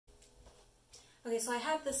Okay, so I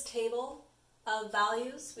have this table of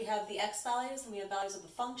values. We have the x values and we have values of the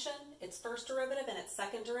function, its first derivative and its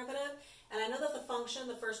second derivative. And I know that the function,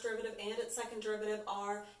 the first derivative and its second derivative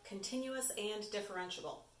are continuous and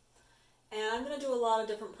differentiable. And I'm going to do a lot of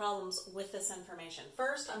different problems with this information.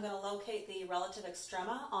 First, I'm going to locate the relative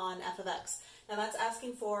extrema on f of x. Now that's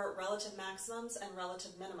asking for relative maximums and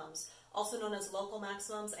relative minimums, also known as local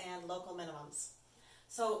maximums and local minimums.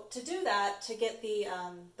 So to do that, to get the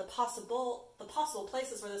possible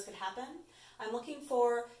places where this could happen, I'm looking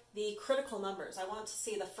for the critical numbers. I want to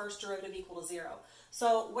see the first derivative equal to 0.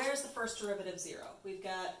 So where's the first derivative 0? We've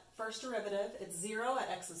got first derivative, it's 0 at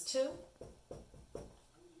x is 2,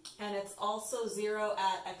 and it's also 0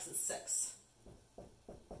 at x is 6.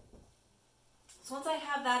 So once I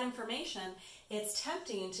have that information, it's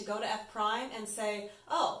tempting to go to f prime and say,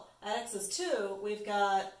 oh, at x is 2, we've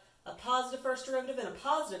got a positive first derivative and a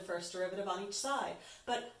positive first derivative on each side.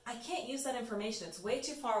 But I can't use that information. It's way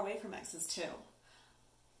too far away from x is 2.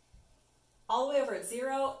 All the way over at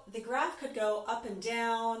 0, the graph could go up and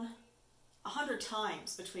down 100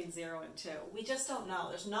 times between 0 and 2. We just don't know.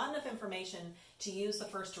 There's not enough information to use the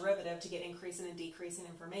first derivative to get increasing and decreasing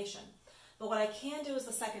information. But what I can do is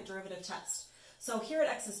the second derivative test. So here at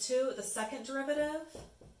x is 2, the second derivative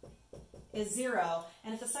is 0,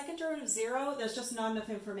 and if the second derivative is 0, there's just not enough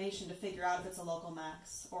information to figure out if it's a local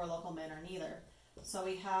max or a local min or neither. So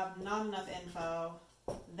we have not enough info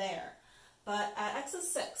there. But at x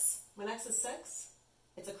is 6, when x is 6,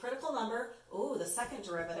 it's a critical number. Ooh, the second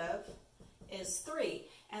derivative is 3,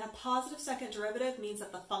 and a positive second derivative means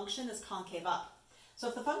that the function is concave up. So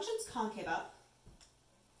if the function is concave up,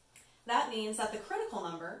 that means that the critical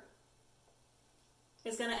number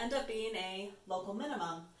is going to end up being a local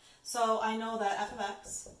minimum. So I know that f of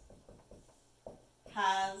x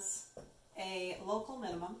has a local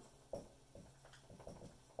minimum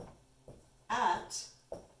at,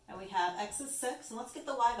 and we have x is 6, and let's get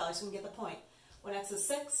the y value so we can get the point. When x is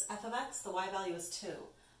 6, f of x, the y value is 2.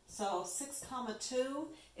 So 6, 2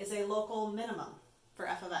 is a local minimum for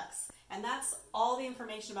f of x. And that's all the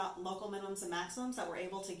information about local minimums and maximums that we're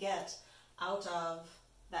able to get out of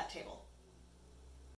that table.